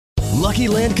Lucky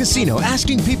Land Casino,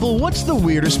 asking people, what's the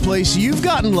weirdest place you've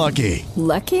gotten lucky?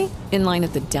 Lucky? In line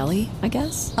at the deli, I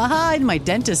guess? Aha, in my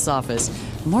dentist's office.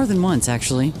 More than once,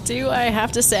 actually. Do I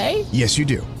have to say? Yes, you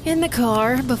do. In the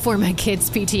car before my kids'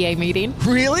 PTA meeting.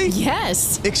 Really?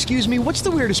 Yes. Excuse me, what's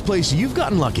the weirdest place you've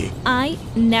gotten lucky? I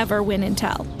never win and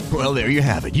tell. Well, there you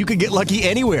have it. You can get lucky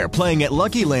anywhere, playing at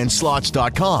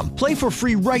LuckyLandSlots.com. Play for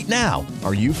free right now.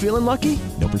 Are you feeling lucky?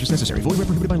 No purchase necessary. Void where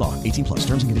prohibited by law. 18 plus.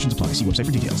 Terms and conditions apply. See website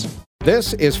for details.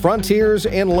 This is Frontiers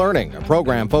in Learning, a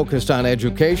program focused on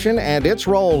education and its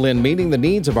role in meeting the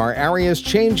needs of our area's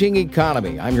changing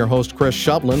economy. I'm your host, Chris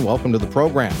Shublin. Welcome to the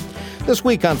program. This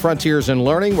week on Frontiers in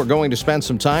Learning, we're going to spend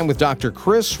some time with Dr.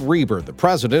 Chris Reber, the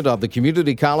president of the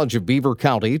Community College of Beaver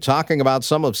County, talking about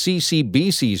some of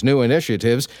CCBC's new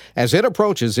initiatives as it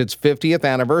approaches its 50th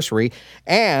anniversary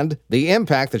and the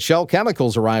impact that Shell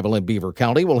Chemical's arrival in Beaver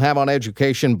County will have on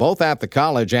education both at the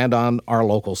college and on our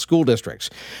local school districts.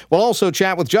 We'll also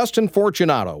chat with Justin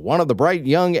Fortunato, one of the bright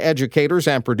young educators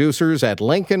and producers at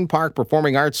Lincoln Park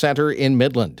Performing Arts Center in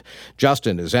Midland.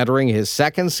 Justin is entering his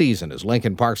second season as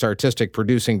Lincoln Park's artistic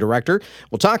producing director.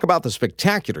 We'll talk about the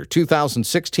spectacular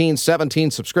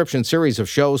 2016-17 subscription series of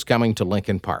shows coming to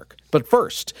Lincoln Park. But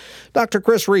first, Dr.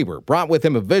 Chris Reber brought with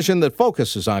him a vision that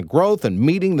focuses on growth and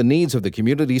meeting the needs of the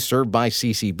community served by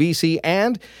CCBC,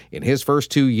 and in his first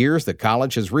 2 years, the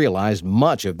college has realized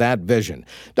much of that vision.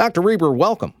 Dr. Reber,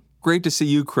 welcome. Great to see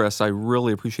you, Chris. I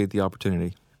really appreciate the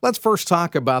opportunity. Let's first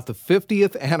talk about the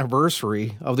 50th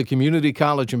anniversary of the Community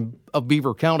College of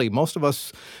Beaver County. Most of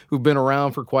us who've been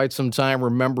around for quite some time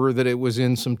remember that it was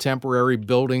in some temporary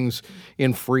buildings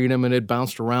in Freedom, and it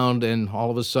bounced around, and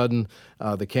all of a sudden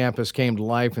the campus came to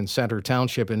life in Center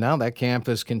Township, and now that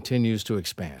campus continues to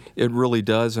expand. It really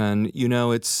does, and you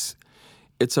know, it's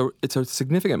a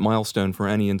significant milestone for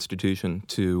any institution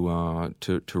to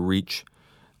reach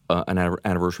an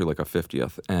anniversary like a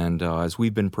 50th. And as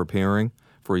we've been preparing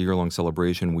for a year-long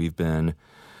celebration, we've been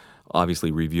obviously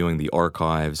reviewing the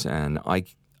archives, and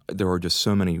there are just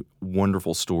so many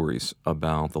wonderful stories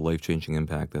about the life-changing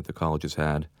impact that the college has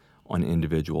had on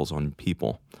individuals, on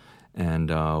people. And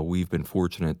we've been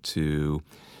fortunate to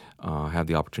have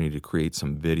the opportunity to create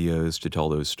some videos to tell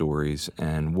those stories.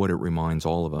 And what it reminds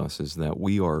all of us is that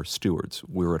we are stewards.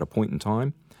 We're at a point in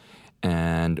time,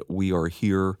 and we are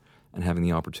here and having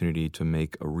the opportunity to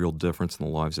make a real difference in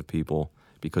the lives of people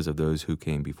because of those who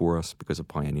came before us, because of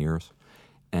pioneers.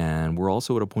 And we're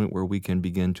also at a point where we can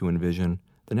begin to envision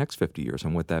the next 50 years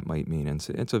and what that might mean. And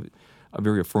it's a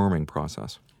very affirming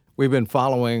process. We've been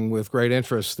following with great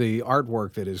interest the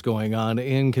artwork that is going on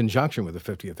in conjunction with the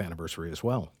 50th anniversary as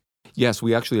well. Yes,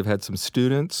 we actually have had some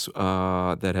students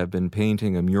that have been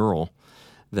painting a mural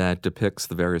that depicts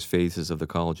the various phases of the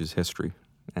college's history.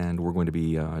 And we're going to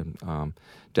be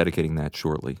dedicating that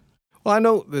shortly. Well, I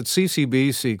know that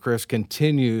CCBC, Chris,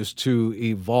 continues to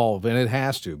evolve, and it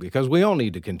has to, because we all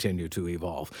need to continue to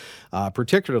evolve,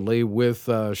 particularly with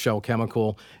Shell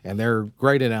Chemical and their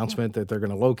great announcement that they're going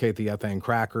to locate the ethane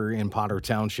cracker in Potter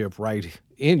Township right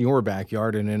in your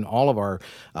backyard and in all of our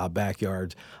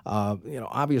backyards.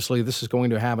 Obviously, this is going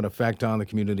to have an effect on the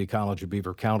Community College of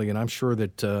Beaver County, and I'm sure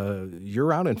that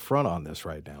you're out in front on this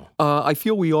right now. I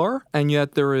feel we are, and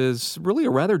yet there is really a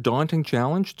rather daunting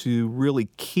challenge to really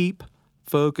keep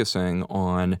focusing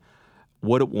on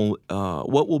what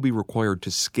will be required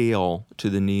to scale to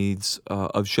the needs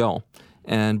of Shell.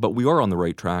 But we are on the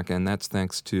right track, and that's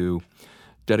thanks to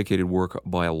dedicated work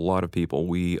by a lot of people.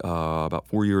 We, about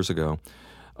 4 years ago,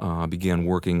 began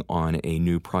working on a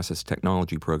new process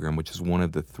technology program, which is one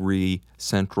of the 3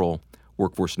 central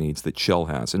workforce needs that Shell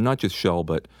has. And not just Shell,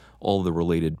 but all the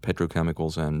related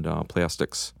petrochemicals and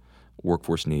plastics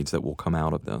workforce needs that will come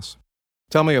out of this.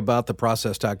 Tell me about the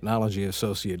process technology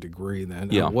associate degree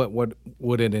then. Yeah. What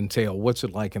would it entail? What's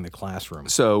it like in the classroom?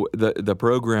 So the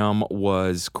program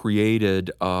was created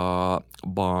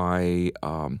by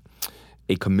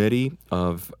a committee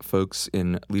of folks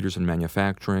leaders in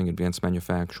manufacturing, advanced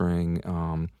manufacturing,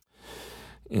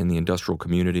 in the industrial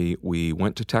community. We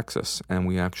went to Texas, and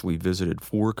we actually visited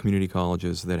 4 community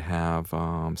colleges that have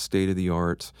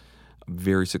state-of-the-art,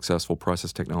 very successful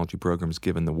process technology programs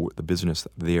given the business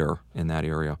there in that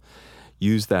area.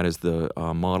 Use that as the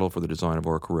model for the design of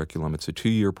our curriculum. It's a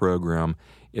 2-year program.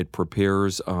 It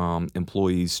prepares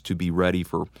employees to be ready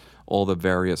for all the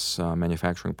various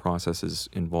manufacturing processes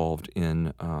involved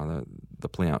in the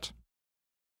plant.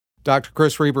 Dr.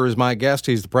 Chris Reber is my guest.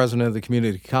 He's the president of the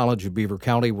Community College of Beaver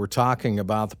County. We're talking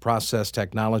about the Process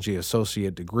Technology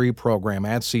Associate Degree Program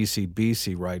at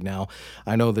CCBC right now.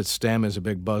 I know that STEM is a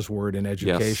big buzzword in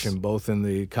education, both in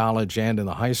the college and in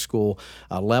the high school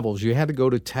levels. You had to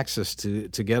go to Texas to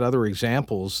get other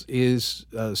examples. Is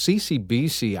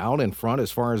CCBC out in front as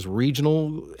far as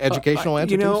regional educational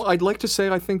entities? I'd like to say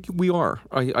I think we are.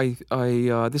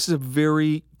 This is a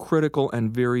very critical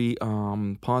and very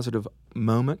positive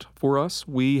moment for us.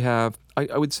 We have,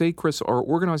 I would say, Chris, our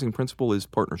organizing principle is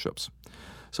partnerships.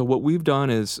 So what we've done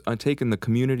is taken the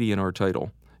community in our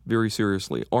title very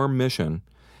seriously. Our mission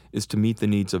is to meet the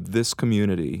needs of this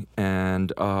community.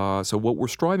 And so what we're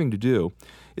striving to do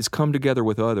is come together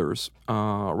with others.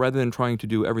 Rather than trying to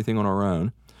do everything on our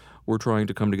own, we're trying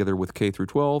to come together with K through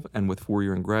 12 and with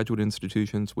four-year and graduate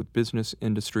institutions, with business,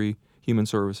 industry, human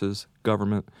services,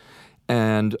 government,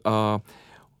 and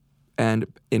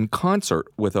in concert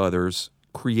with others,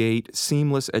 create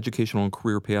seamless educational and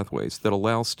career pathways that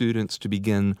allow students to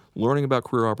begin learning about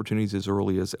career opportunities as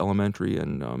early as elementary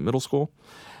and middle school,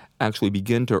 actually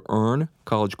begin to earn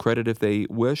college credit if they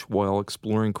wish while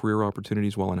exploring career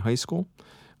opportunities while in high school.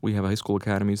 We have high school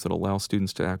academies that allow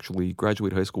students to actually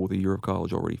graduate high school with a year of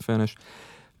college already finished.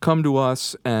 Come to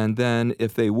us, and then,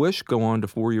 if they wish, go on to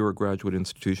four-year or graduate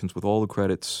institutions with all the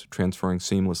credits transferring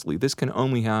seamlessly. This can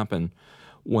only happen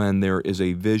when there is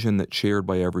a vision that's shared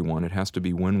by everyone. It has to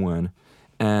be win-win.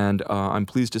 And I'm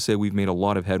pleased to say we've made a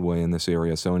lot of headway in this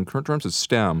area. So in terms of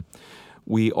STEM,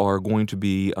 we are going to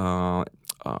be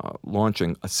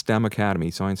launching a STEM Academy,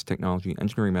 Science, Technology,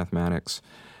 Engineering, Mathematics,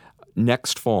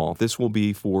 next fall. This will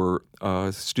be for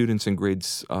students in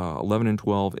grades 11 and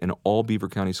 12 in all Beaver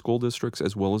County school districts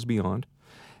as well as beyond.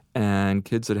 And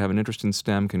kids that have an interest in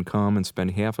STEM can come and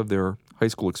spend half of their high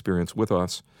school experience with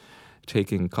us,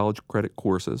 taking college credit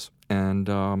courses and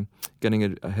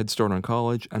getting a head start on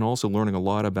college, and also learning a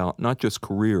lot about not just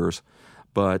careers,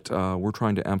 but we're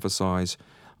trying to emphasize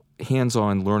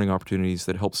hands-on learning opportunities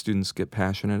that help students get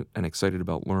passionate and excited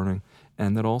about learning,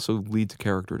 and that also lead to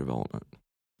character development.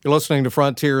 You're listening to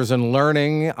Frontiers in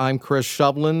Learning. I'm Chris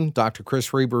Shovlin. Dr.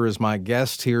 Chris Reber is my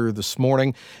guest here this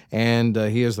morning, and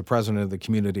he is the president of the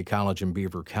Community College in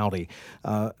Beaver County.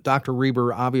 Dr.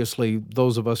 Reber, obviously,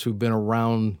 those of us who've been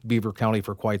around Beaver County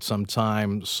for quite some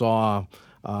time saw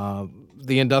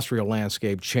the industrial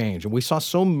landscape change. And we saw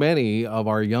so many of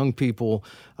our young people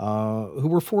who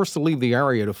were forced to leave the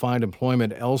area to find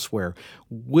employment elsewhere.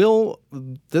 Will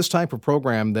this type of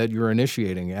program that you're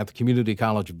initiating at the Community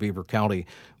College of Beaver County,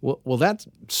 will that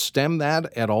stem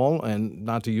that at all? And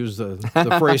not to use the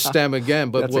phrase stem again,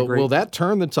 but will that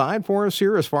turn the tide for us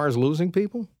here as far as losing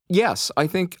people? Yes, I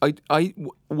think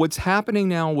what's happening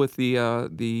now with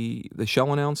the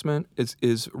Shell announcement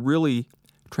is really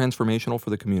transformational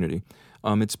for the community.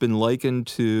 It's been likened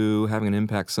to having an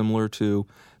impact similar to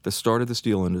the start of the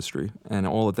steel industry and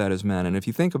all that has meant. And if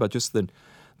you think about just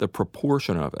the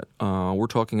proportion of it, we're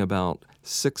talking about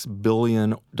 $6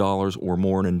 billion or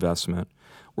more in investment.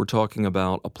 We're talking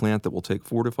about a plant that will take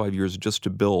 4 to 5 years just to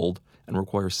build and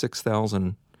require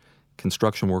 6,000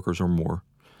 construction workers or more.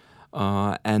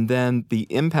 And then the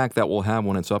impact that will have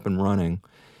when it's up and running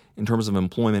in terms of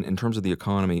employment, in terms of the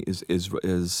economy, is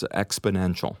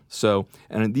exponential. So,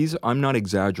 and these, I'm not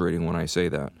exaggerating when I say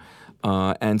that.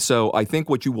 And so I think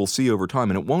what you will see over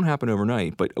time, and it won't happen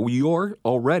overnight, but we are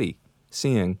already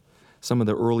seeing some of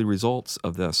the early results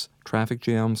of this. Traffic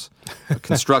jams,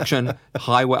 construction,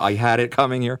 highway, I had it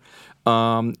coming here.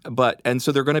 And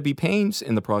so there are going to be pains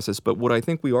in the process, but what I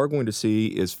think we are going to see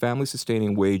is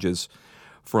family-sustaining wages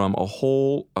from a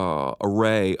whole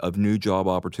array of new job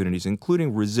opportunities,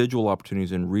 including residual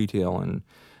opportunities in retail and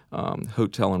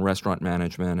hotel and restaurant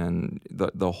management and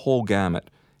the whole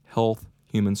gamut, health,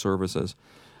 human services.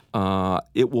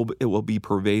 It will be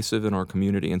pervasive in our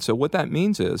community. And so what that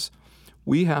means is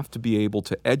we have to be able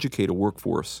to educate a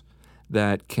workforce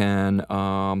that can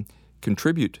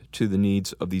contribute to the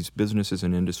needs of these businesses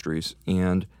and industries.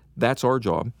 And that's our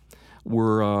job.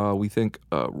 We're, we think,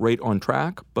 right on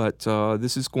track, but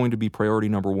this is going to be priority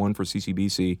number one for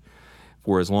CCBC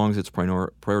for as long as it's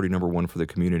priority number one for the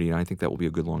community, and I think that will be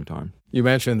a good long time. You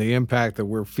mentioned the impact that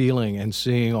we're feeling and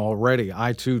seeing already.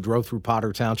 I, too, drove through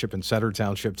Potter Township and Center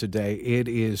Township today. It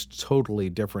is totally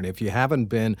different. If you haven't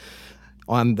been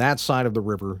on that side of the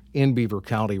river in Beaver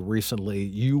County recently,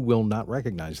 you will not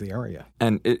recognize the area.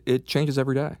 And it changes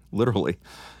every day, literally.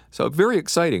 So very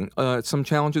exciting. Some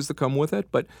challenges that come with it,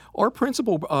 but our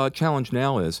principal challenge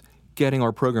now is getting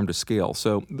our program to scale.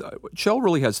 So Shell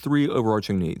really has 3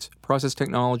 overarching needs. Process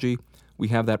technology, we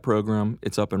have that program.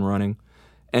 It's up and running.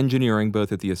 Engineering,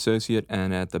 both at the associate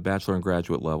and at the bachelor and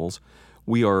graduate levels.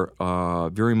 we are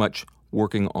very much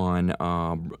working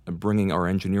on bringing our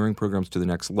engineering programs to the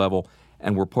next level,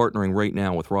 and we're partnering right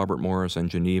now with Robert Morris and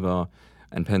Geneva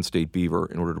and Penn State Beaver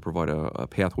in order to provide a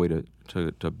pathway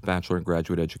to bachelor and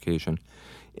graduate education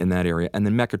in that area. And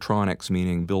then mechatronics,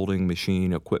 meaning building,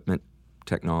 machine, equipment,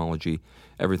 technology,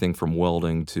 everything from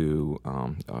welding to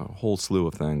a whole slew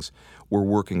of things. We're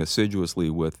working assiduously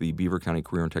with the Beaver County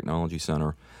Career and Technology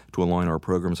Center to align our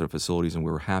programs and facilities, and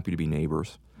we're happy to be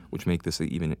neighbors, which makes this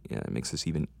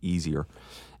even easier.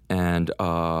 And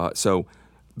so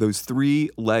those three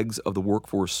legs of the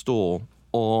workforce stool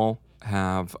all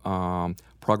have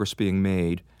progress being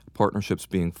made, partnerships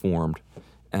being formed,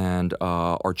 and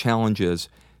our challenge is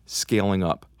scaling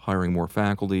up, hiring more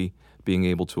faculty, being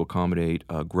able to accommodate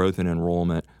growth in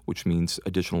enrollment, which means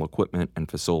additional equipment and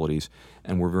facilities.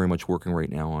 And we're very much working right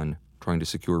now on trying to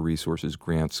secure resources,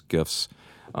 grants, gifts,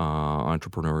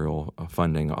 entrepreneurial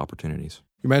funding opportunities.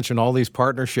 You mentioned all these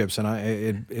partnerships,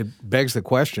 and it begs the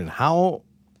question, how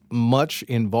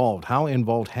involved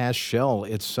has Shell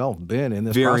itself been in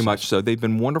this process? Very much so. They've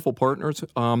been wonderful partners.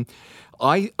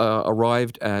 I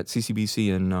arrived at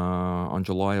CCBC on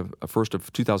July 1st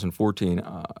of 2014.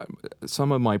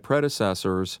 Some of my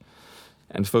predecessors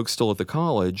and folks still at the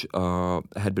college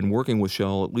had been working with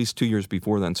Shell at least 2 years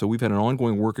before then. So we've had an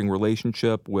ongoing working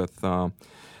relationship with Joe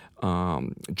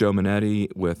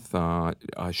Minetti, with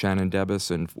Shannon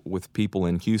Debus, and with people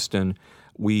in Houston.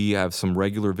 We have some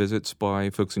regular visits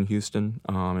by folks in Houston.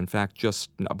 In fact,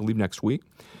 I believe next week,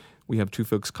 we have 2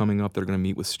 folks coming up that are going to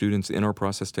meet with students in our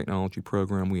process technology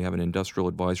program. We have an industrial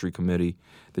advisory committee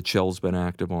that Shell's been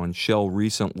active on. Shell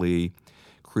recently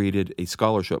created a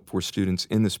scholarship for students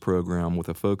in this program with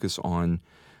a focus on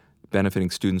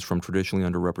benefiting students from traditionally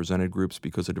underrepresented groups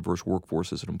because a diverse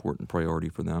workforce is an important priority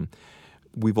for them.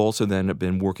 We've also then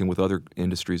been working with other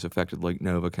industries affected, like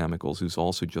Nova Chemicals, who's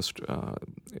also just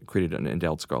created an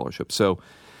endowed scholarship. So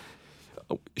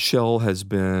Shell has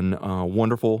been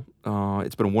wonderful.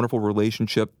 It's been a wonderful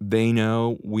relationship. They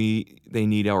know they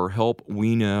need our help.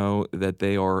 We know that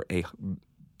they are a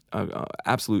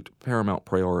absolute paramount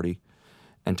priority,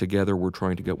 and together we're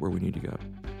trying to get where we need to go.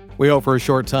 We hope for a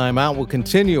short time out. We'll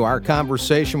continue our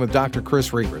conversation with Dr.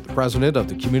 Chris Reber, the president of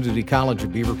the Community College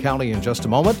of Beaver County, in just a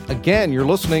moment. Again, you're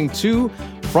listening to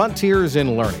Frontiers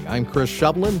in Learning. I'm Chris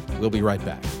Shublin. We'll be right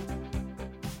back.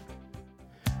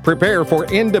 Prepare for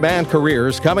in-demand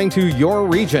careers coming to your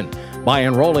region. By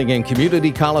enrolling in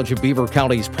Community College of Beaver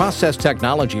County's Process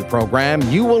Technology program,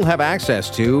 you will have access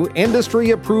to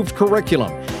industry-approved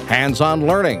curriculum, hands-on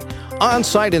learning,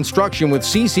 on-site instruction with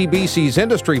CCBC's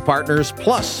industry partners,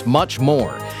 plus much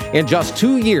more. In just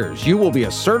 2 years, you will be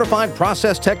a certified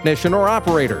process technician or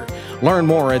operator. Learn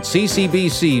more at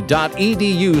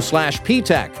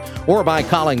ccbc.edu/ptech or by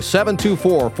calling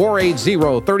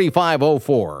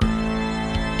 724-480-3504.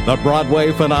 The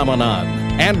Broadway phenomenon.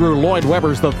 Andrew Lloyd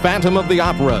Webber's The Phantom of the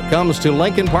Opera comes to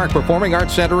Lincoln Park Performing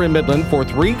Arts Center in Midland for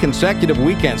 3 consecutive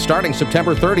weekends starting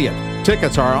September 30th.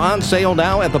 Tickets are on sale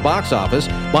now at the box office,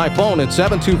 by phone at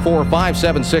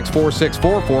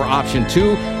 724-576-4644 option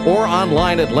 2 or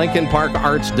online at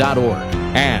lincolnparkarts.org.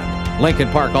 And Lincoln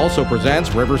Park also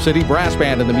presents River City Brass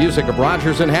Band and the music of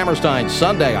Rodgers and Hammerstein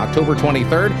Sunday, October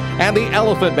 23rd, and the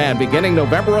Elephant Band beginning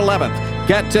November 11th.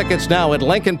 Get tickets now at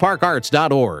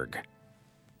lincolnparkarts.org.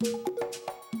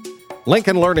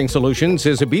 Lincoln Learning Solutions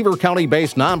is a Beaver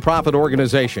County-based nonprofit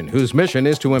organization whose mission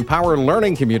is to empower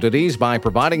learning communities by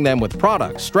providing them with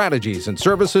products, strategies, and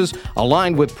services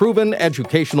aligned with proven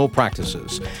educational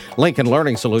practices. Lincoln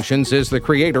Learning Solutions is the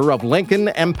creator of Lincoln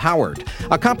Empowered,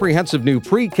 a comprehensive new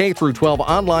pre-K through 12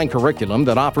 online curriculum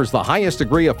that offers the highest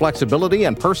degree of flexibility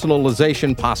and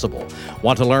personalization possible.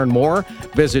 Want to learn more?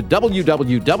 Visit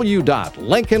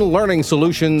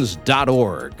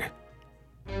www.lincolnlearningsolutions.org.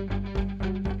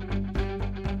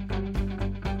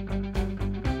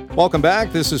 Welcome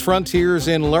back. This is Frontiers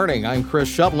in Learning. I'm Chris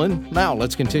Shublin. Now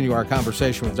let's continue our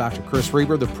conversation with Dr. Chris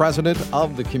Reber, the president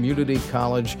of the Community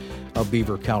College of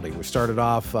Beaver County. We started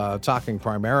off talking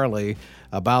primarily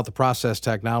about the process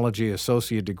technology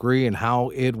associate degree and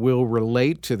how it will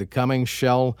relate to the coming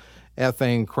Shell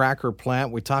ethane cracker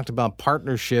plant. We talked about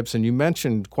partnerships, and you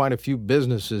mentioned quite a few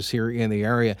businesses here in the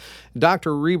area.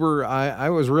 Dr. Reber, I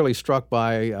was really struck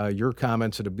by your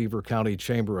comments at a Beaver County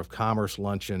Chamber of Commerce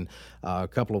luncheon a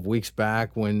couple of weeks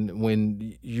back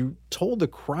when you told the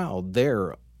crowd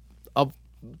there of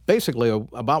basically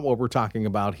about what we're talking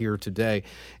about here today.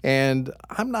 And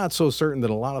I'm not so certain that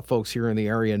a lot of folks here in the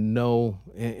area know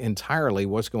entirely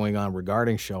what's going on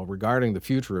regarding the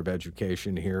future of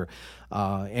education here.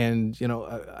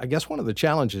 I guess one of the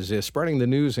challenges is spreading the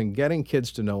news and getting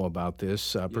kids to know about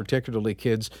this, particularly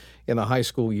kids in the high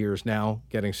school years now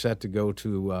getting set to go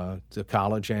to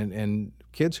college and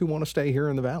kids who want to stay here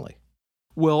in the Valley.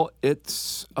 Well,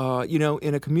 it's,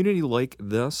 in a community like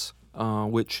this,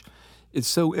 which is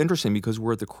so interesting because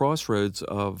we're at the crossroads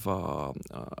of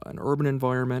an urban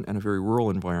environment and a very rural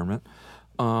environment,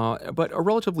 but a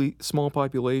relatively small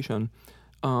population.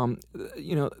 In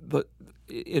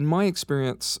my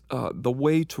experience, the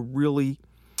way to really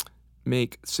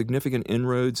make significant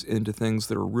inroads into things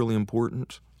that are really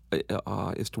important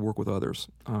is to work with others.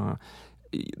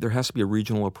 There has to be a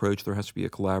regional approach. There has to be a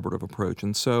collaborative approach.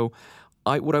 And so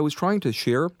what I was trying to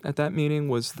share at that meeting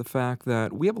was the fact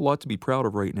that we have a lot to be proud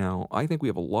of right now. I think we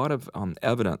have a lot of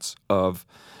evidence of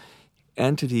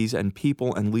entities and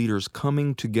people and leaders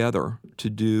coming together to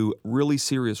do really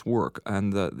serious work,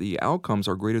 and the outcomes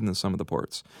are greater than the sum of the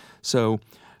parts. So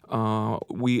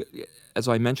we, as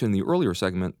I mentioned in the earlier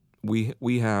segment,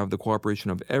 we have the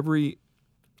cooperation of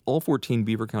all 14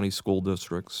 Beaver County school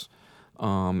districts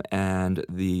and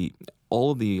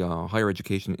all of the higher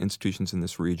education institutions in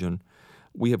this region.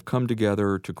 We have come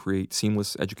together to create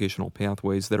seamless educational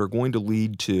pathways that are going to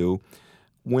lead to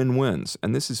win-wins,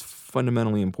 and this is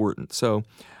fundamentally important. So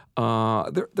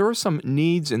there are some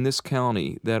needs in this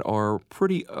county that are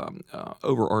pretty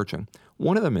overarching.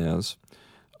 One of them is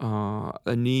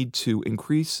a need to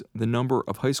increase the number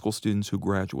of high school students who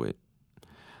graduate.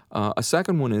 A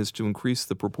second one is to increase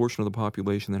the proportion of the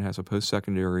population that has a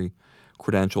post-secondary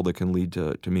credential that can lead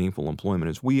to meaningful employment.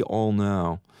 As we all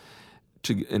know,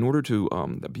 in order to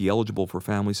be eligible for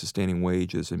family-sustaining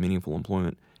wages and meaningful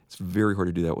employment, it's very hard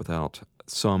to do that without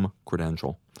some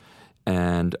credential.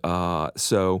 And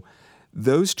so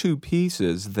those two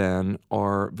pieces then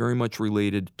are very much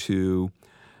related to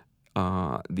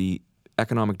the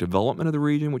economic development of the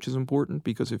region, which is important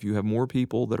because if you have more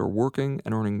people that are working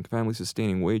and earning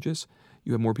family-sustaining wages,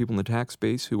 you have more people in the tax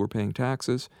base who are paying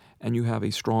taxes, and you have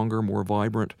a stronger, more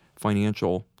vibrant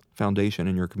financial foundation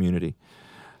in your community.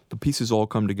 The pieces all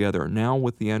come together. Now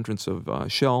with the entrance of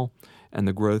Shell and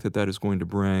the growth that is going to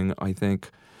bring, I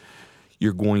think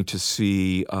you're going to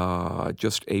see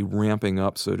just a ramping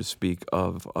up, so to speak,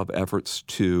 of efforts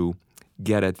to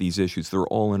get at these issues. They're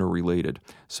all interrelated.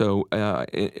 So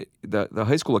the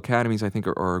high school academies, I think,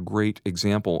 are a great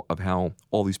example of how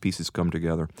all these pieces come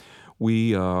together.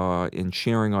 We, in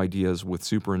sharing ideas with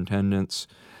superintendents,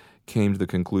 came to the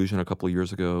conclusion a couple of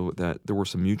years ago that there were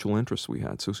some mutual interests we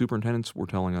had. So superintendents were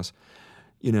telling us,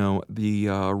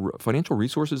 the financial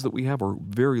resources that we have are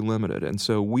very limited. And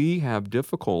so we have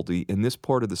difficulty in this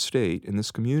part of the state, in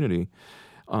this community,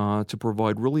 to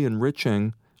provide really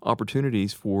enriching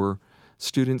opportunities for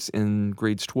students in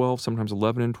grades 12, sometimes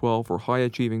 11 and 12, for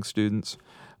high-achieving students.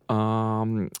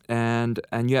 And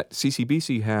yet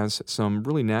CCBC has some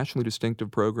really nationally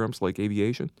distinctive programs like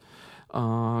aviation.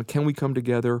 Can we come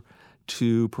together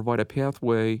to provide a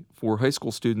pathway for high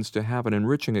school students to have an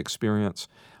enriching experience,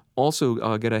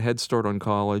 also get a head start on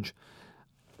college?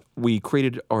 We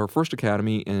created our first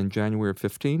academy in January of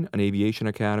 15, an aviation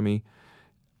academy.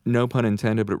 No pun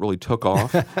intended, but it really took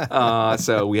off.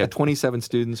 So we had 27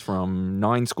 students from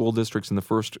 9 school districts in the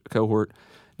first cohort.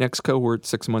 Next cohort,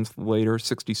 6 months later,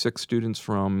 66 students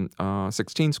from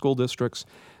 16 school districts.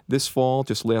 This fall,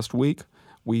 just last week,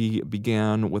 we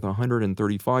began with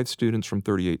 135 students from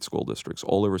 38 school districts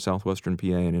all over southwestern PA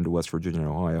and into West Virginia and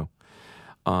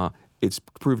Ohio. It's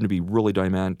proven to be really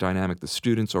dynamic. The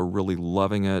students are really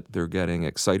loving it. They're getting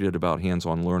excited about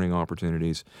hands-on learning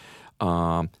opportunities.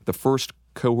 The first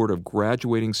cohort of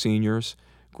graduating seniors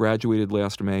graduated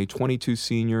last May, 22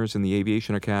 seniors in the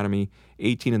Aviation Academy.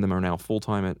 18 of them are now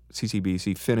full-time at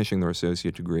CCBC, finishing their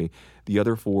associate degree. The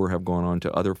other 4 have gone on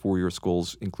to other 4-year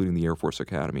schools, including the Air Force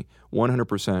Academy.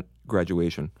 100%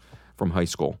 graduation from high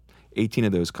school, 18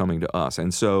 of those coming to us.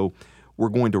 And so we're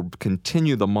going to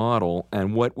continue the model,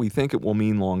 and what we think it will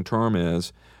mean long-term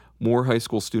is more high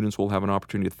school students will have an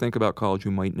opportunity to think about college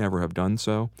who might never have done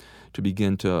so, to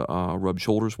begin to rub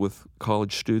shoulders with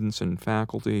college students and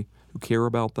faculty who care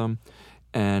about them,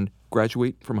 and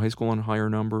graduate from high school in higher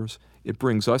numbers. It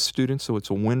brings us students, so it's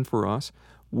a win for us.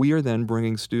 We are then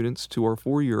bringing students to our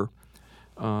 4-year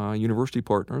university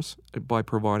partners by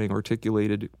providing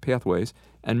articulated pathways.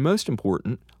 And most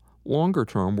important, longer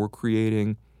term, we're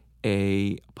creating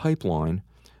a pipeline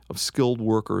of skilled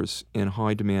workers in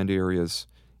high demand areas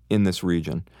in this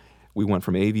region. We went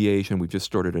from aviation. We've just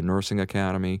started a nursing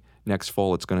academy. Next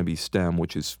fall, it's going to be STEM,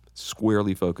 which is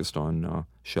squarely focused on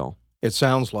Shell. It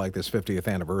sounds like this 50th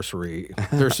anniversary,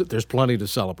 there's plenty to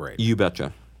celebrate. You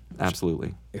betcha.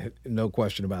 Absolutely. No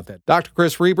question about that. Dr.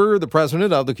 Chris Reber, the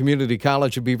president of the Community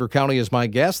College of Beaver County, is my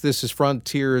guest. This is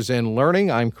Frontiers in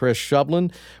Learning. I'm Chris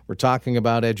Shublin. We're talking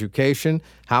about education,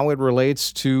 how it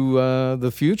relates to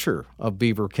the future of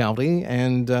Beaver County,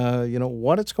 and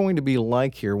what it's going to be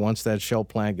like here once that Shell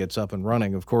plant gets up and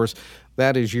running. Of course,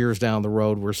 that is years down the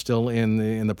road. We're still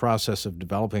in the process of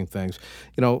developing things.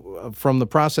 From the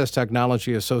process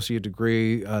technology associate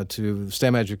degree to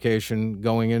STEM education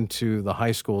going into the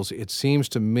high schools, it seems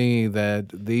to me that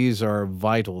these are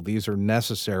vital. These are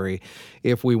necessary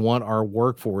if we want our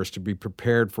workforce to be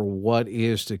prepared for what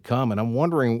is to come. And I'm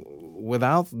wondering,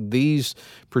 without these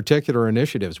particular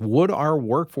initiatives, would our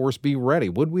workforce be ready?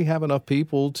 Would we have enough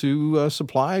people to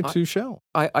supply to Shell?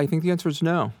 I think the answer is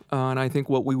no. And I think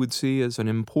what we would see is an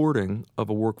importing of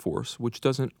a workforce, which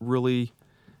doesn't really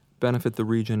benefit the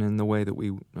region in the way that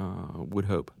we would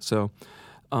hope. So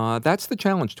that's the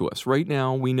challenge to us. Right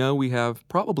now, we know we have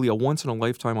probably a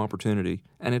once-in-a-lifetime opportunity,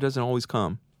 and it doesn't always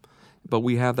come. But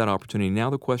we have that opportunity. Now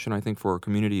the question, I think, for our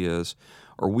community is,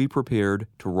 are we prepared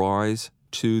to rise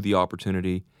to the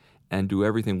opportunity and do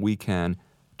everything we can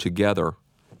together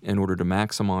in order to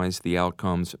maximize the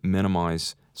outcomes,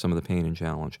 minimize some of the pain and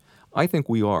challenge? I think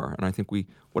we are, and I think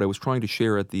what I was trying to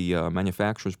share at the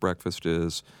manufacturers breakfast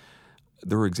is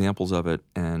there are examples of it,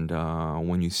 and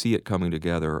when you see it coming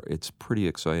together, it's pretty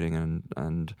exciting,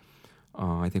 and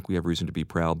I think we have reason to be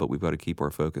proud, but we've got to keep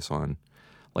our focus on,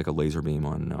 like a laser beam,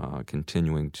 on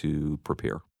continuing to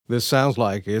prepare. This sounds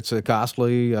like it's a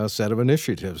costly set of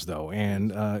initiatives, though.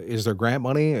 And is there grant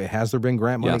money? Has there been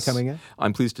grant money coming in?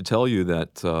 I'm pleased to tell you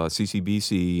that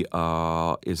CCBC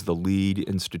is the lead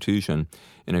institution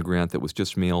in a grant that was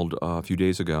just mailed a few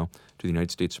days ago to the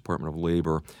United States Department of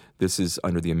Labor. This is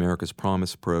under the America's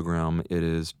Promise program. It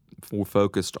is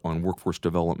focused on workforce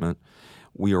development.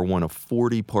 We are one of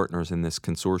 40 partners in this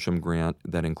consortium grant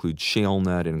that includes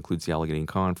ShaleNet, it includes the Allegheny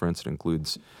Conference, it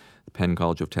includes the Penn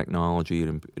College of Technology,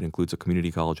 it includes a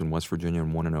community college in West Virginia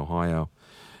and one in Ohio.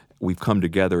 We've come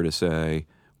together to say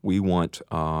we want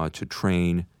to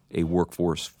train a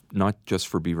workforce not just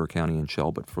for Beaver County and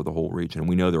Shell, but for the whole region. And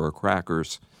we know there are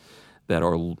crackers that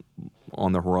are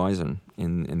on the horizon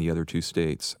in the other two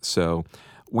states. So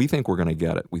we think we're going to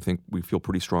get it. We feel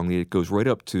pretty strongly. It goes right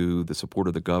up to the support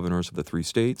of the governors of the three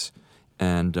states,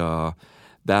 and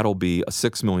that'll be a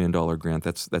 $6 million grant.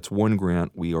 That's one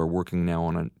grant. We are working now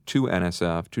on two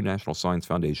NSF, two National Science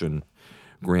Foundation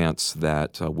grants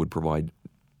that would provide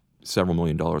several $1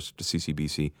 million to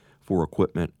CCBC for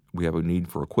equipment. We have a need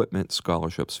for equipment,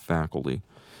 scholarships, faculty,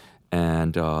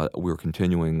 and we're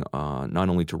continuing not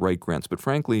only to write grants, but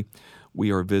frankly, we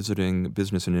are visiting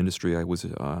business and industry. I was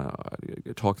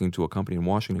talking to a company in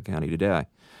Washington County today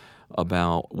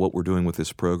about what we're doing with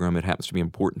this program. It happens to be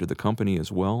important to the company as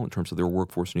well in terms of their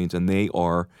workforce needs, and they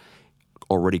are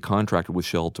already contracted with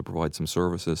Shell to provide some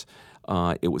services.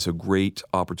 It was a great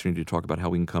opportunity to talk about how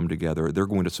we can come together. They're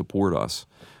going to support us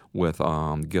with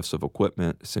gifts of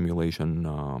equipment,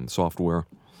 simulation software,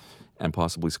 and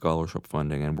possibly scholarship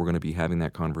funding, and we're going to be having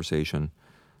that conversation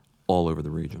all over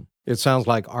the region. It sounds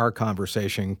like our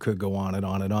conversation could go on and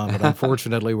on and on, but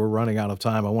unfortunately we're running out of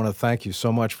time. I want to thank you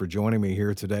so much for joining me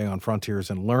here today on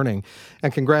Frontiers in Learning,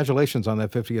 and congratulations on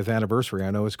that 50th anniversary. I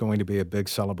know it's going to be a big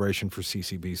celebration for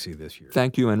CCBC this year.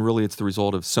 Thank you, and really it's the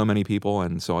result of so many people,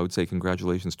 and so I would say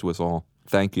congratulations to us all.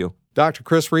 Thank you. Dr.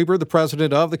 Chris Reber, the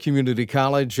president of the Community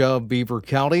College of Beaver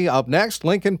County. Up next,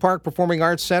 Lincoln Park Performing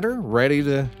Arts Center, ready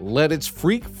to let its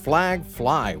freak flag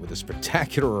fly with a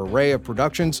spectacular array of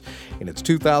productions in its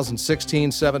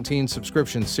 2016-17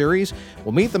 subscription series.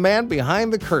 We'll meet the man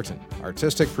behind the curtain,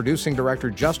 artistic producing director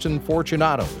Justin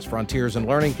Fortunato, as Frontiers in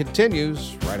Learning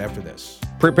continues right after this.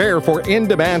 Prepare for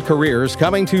in-demand careers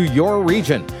coming to your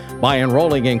region. By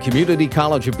enrolling in Community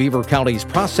College of Beaver County's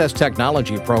Process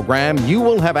Technology program, you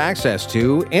will have access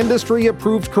to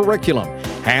industry-approved curriculum,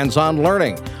 hands-on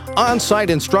learning,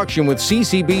 on-site instruction with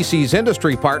CCBC's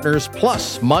industry partners,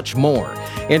 plus much more.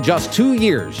 In just 2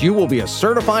 years, you will be a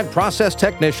certified process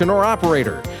technician or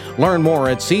operator. Learn more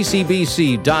at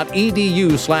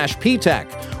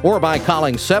ccbc.edu/ptech or by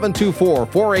calling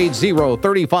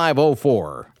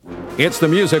 724-480-3504. It's the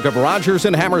music of Rodgers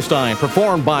and Hammerstein,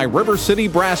 performed by River City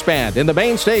Brass Band in the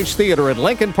Main Stage Theater at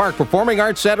Lincoln Park Performing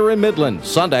Arts Center in Midland,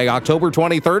 Sunday, October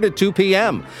 23rd at 2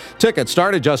 p.m. Tickets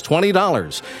start at just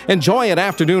 $20. Enjoy an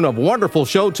afternoon of wonderful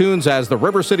show tunes as the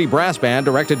River City Brass Band,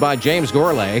 directed by James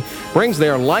Gourlay, brings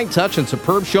their light touch and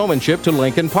superb showmanship to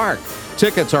Lincoln Park.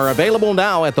 Tickets are available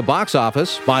now at the box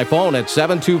office, by phone at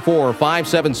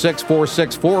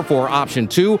 724-576-4644 option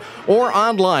 2, or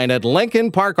online at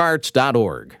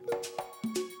lincolnparkarts.org.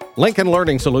 Lincoln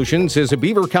Learning Solutions is a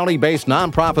Beaver County-based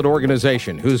nonprofit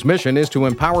organization whose mission is to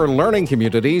empower learning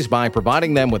communities by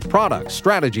providing them with products,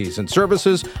 strategies, and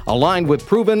services aligned with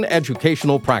proven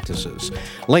educational practices.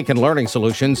 Lincoln Learning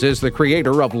Solutions is the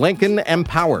creator of Lincoln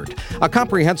Empowered, a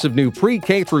comprehensive new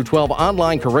pre-K through 12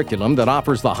 online curriculum that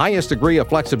offers the highest degree of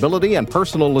flexibility and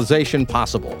personalization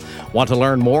possible. Want to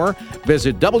learn more?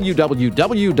 Visit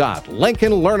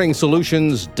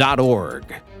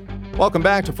www.lincolnlearningsolutions.org. Welcome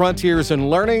back to Frontiers in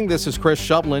Learning. This is Chris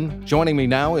Shublin. Joining me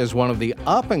now is one of the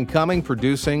up-and-coming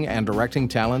producing and directing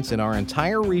talents in our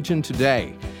entire region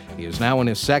today. He is now in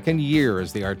his second year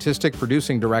as the artistic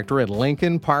producing director at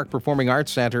Lincoln Park Performing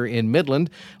Arts Center in Midland.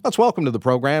 Let's welcome to the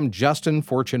program Justin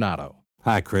Fortunato.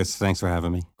 Hi, Chris. Thanks for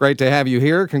having me. Great to have you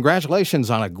here. Congratulations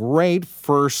on a great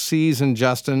first season,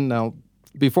 Justin. Now,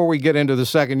 before we get into the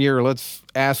second year, let's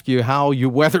ask you how you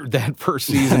weathered that first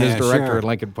season as director Sure. at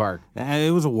Lincoln Park.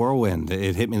 It was a whirlwind.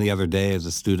 It hit me the other day as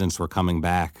the students were coming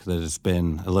back that it's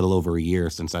been a little over a year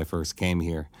since I first came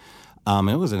here.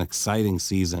 It was an exciting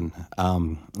season.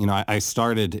 I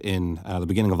started in the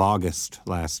beginning of August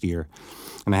last year,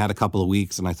 and I had a couple of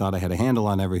weeks, and I thought I had a handle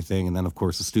on everything. And then, of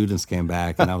course, the students came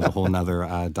back, and that was a whole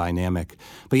nother dynamic.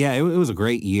 But yeah, it was a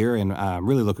great year, and I'm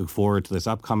really looking forward to this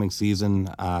upcoming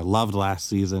season. Loved last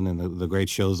season and the great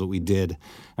shows that we did.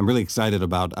 I'm really excited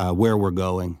about where we're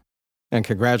going. And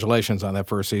congratulations on that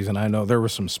first season. I know there were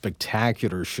some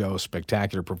spectacular shows,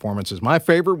 spectacular performances. My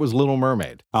favorite was Little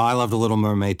Mermaid. Oh, I loved The Little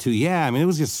Mermaid, too. Yeah, I mean,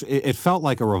 it felt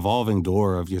like a revolving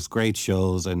door of just great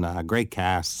shows and great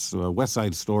casts. West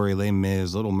Side Story, Les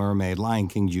Mis, Little Mermaid, Lion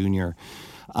King Jr.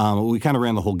 We kind of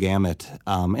ran the whole gamut.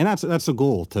 And that's the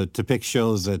goal, to pick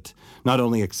shows that not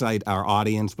only excite our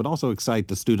audience, but also excite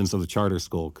the students of the charter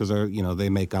school, because they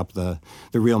make up the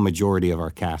real majority of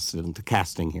our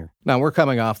casting here. Now, we're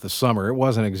coming off the summer. It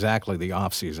wasn't exactly the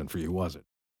off-season for you, was it?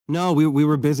 No, we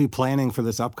were busy planning for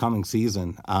this upcoming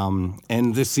season.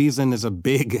 And this season is a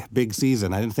big, big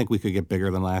season. I didn't think we could get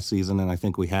bigger than last season, and I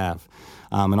think we have.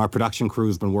 And our production crew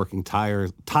has been working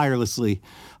tirelessly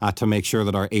to make sure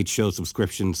that our 8-show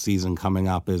subscription season coming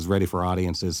up is ready for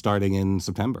audiences starting in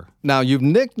September. Now, you've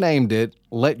nicknamed it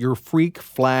Let Your Freak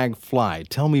Flag Fly.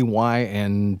 Tell me why,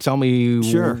 and tell me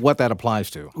what that applies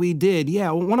to. We did,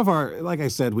 yeah. One of our, like I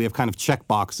said, we have kind of check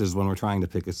boxes when we're trying to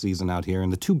pick a season out here.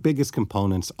 And the two biggest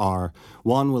components are,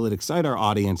 one, will it excite our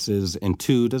audiences? And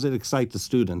two, does it excite the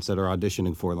students that are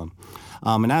auditioning for them?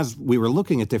 And as we were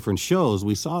looking at different shows,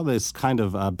 we saw this kind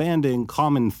of banding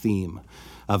common theme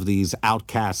of these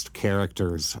outcast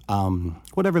characters,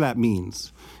 whatever that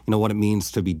means, what it means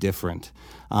to be different.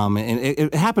 And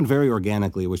it happened very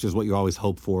organically, which is what you always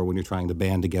hope for when you're trying to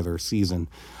band together a season.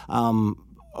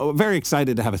 Very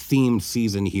excited to have a themed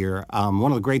season here.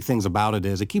 One of the great things about it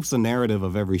is it keeps the narrative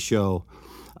of every show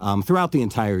throughout the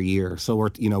entire year. So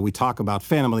we talk about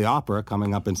Phantom of the Opera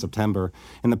coming up in September,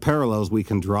 and the parallels we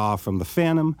can draw from the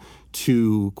Phantom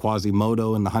to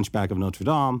Quasimodo and the Hunchback of Notre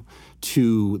Dame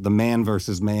to the man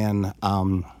versus man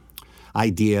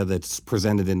idea that's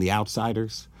presented in The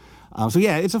Outsiders. So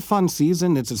yeah, it's a fun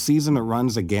season. It's a season that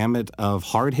runs a gamut of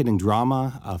hard-hitting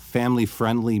drama,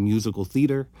 family-friendly musical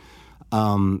theater.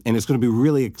 And it's going to be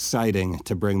really exciting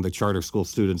to bring the charter school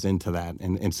students into that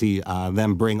and see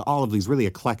them bring all of these really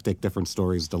eclectic different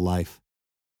stories to life.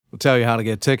 We'll tell you how to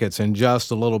get tickets in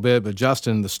just a little bit, but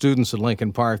Justin, the students at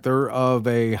Lincoln Park, they're of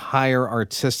a higher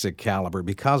artistic caliber.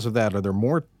 Because of that, are there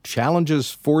more challenges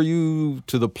for you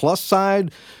to the plus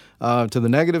side, to the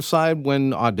negative side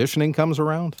when auditioning comes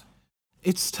around?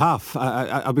 It's tough.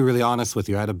 I'll be really honest with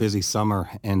you. I had a busy summer,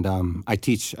 and I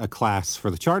teach a class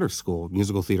for the charter school,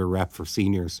 musical theater rep for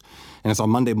seniors, and it's on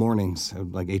Monday mornings,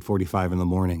 like 8:45 in the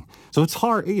morning. So it's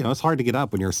hard. It's hard to get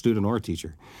up when you're a student or a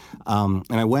teacher. And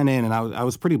I went in, and I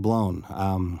was pretty blown.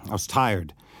 I was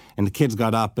tired, and the kids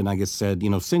got up, and I just said,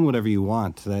 sing whatever you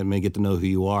want. That may get to know who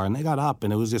you are. And they got up,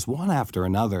 and it was just one after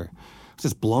another. I was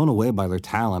just blown away by their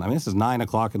talent. I mean, this is 9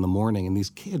 o'clock in the morning, and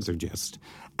these kids are just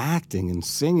acting and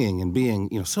singing and being,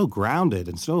 so grounded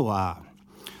and so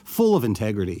full of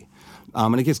integrity.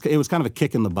 And it was kind of a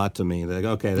kick in the butt to me. Like,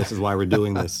 okay, this is why we're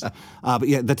doing this. But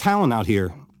yeah, the talent out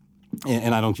here,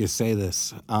 and I don't just say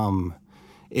this,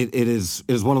 it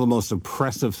is one of the most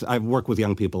impressive. I've worked with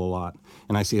young people a lot,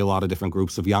 and I see a lot of different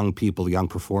groups of young people, young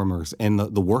performers, and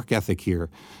the work ethic here,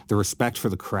 the respect for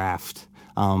the craft,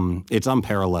 it's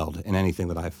unparalleled in anything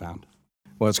that I've found.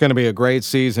 Well, it's going to be a great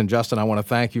season. Justin, I want to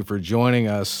thank you for joining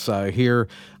us here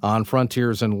on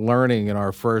Frontiers in Learning in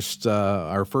our first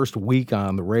week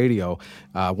on the radio.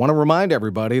 I want to remind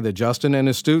everybody that Justin and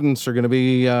his students are going to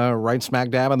be right smack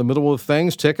dab in the middle of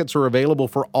things. Tickets are available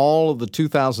for all of the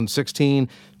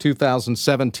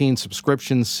 2016-2017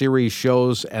 subscription series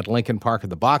shows at Lincoln Park at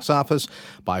the box office.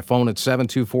 By phone at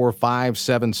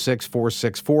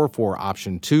 724-576-4644 for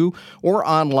option 2, or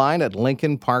online at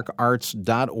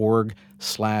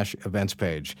lincolnparkarts.org/events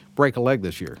page. Break a leg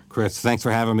this year. Chris, thanks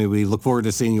for having me. We look forward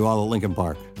to seeing you all at Lincoln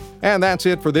Park. And that's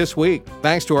it for this week.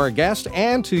 Thanks to our guest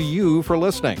and to you for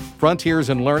listening. Frontiers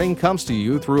in Learning comes to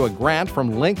you through a grant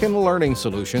from Lincoln Learning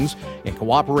Solutions in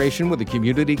cooperation with the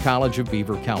Community College of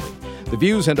Beaver County. The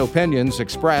views and opinions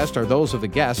expressed are those of the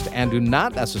guest and do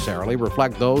not necessarily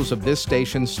reflect those of this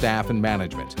station's staff and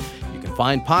management. You can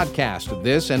find podcasts of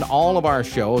this and all of our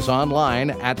shows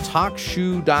online at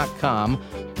TalkShoe.com.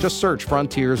 Just search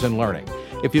Frontiers in Learning.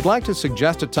 If you'd like to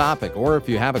suggest a topic or if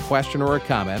you have a question or a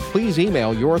comment, please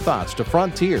email your thoughts to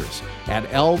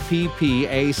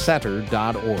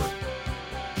frontiers@lppacenter.org.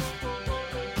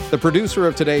 The producer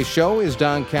of today's show is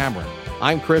Don Cameron.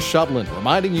 I'm Chris Shublin,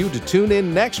 reminding you to tune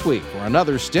in next week for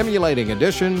another stimulating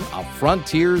edition of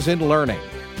Frontiers in Learning.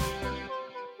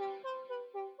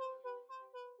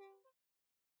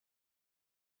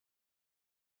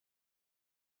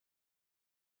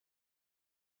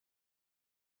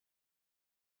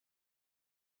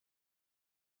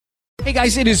 Hey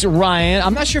guys, it is Ryan.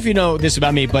 I'm not sure if you know this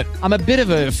about me, but I'm a bit of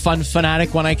a fun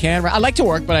fanatic when I can. I like to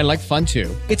work, but I like fun too.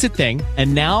 It's a thing.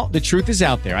 And now the truth is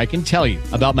out there. I can tell you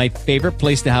about my favorite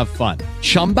place to have fun.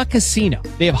 Chumba Casino.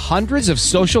 They have hundreds of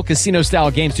social casino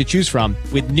style games to choose from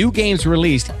with new games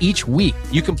released each week.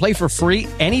 You can play for free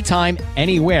anytime,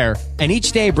 anywhere. And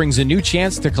each day brings a new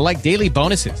chance to collect daily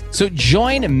bonuses. So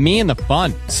join me in the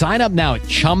fun. Sign up now at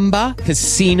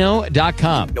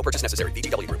ChumbaCasino.com. No purchase necessary.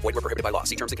 VGW Group. Void where prohibited by law.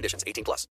 See terms and conditions. 18+.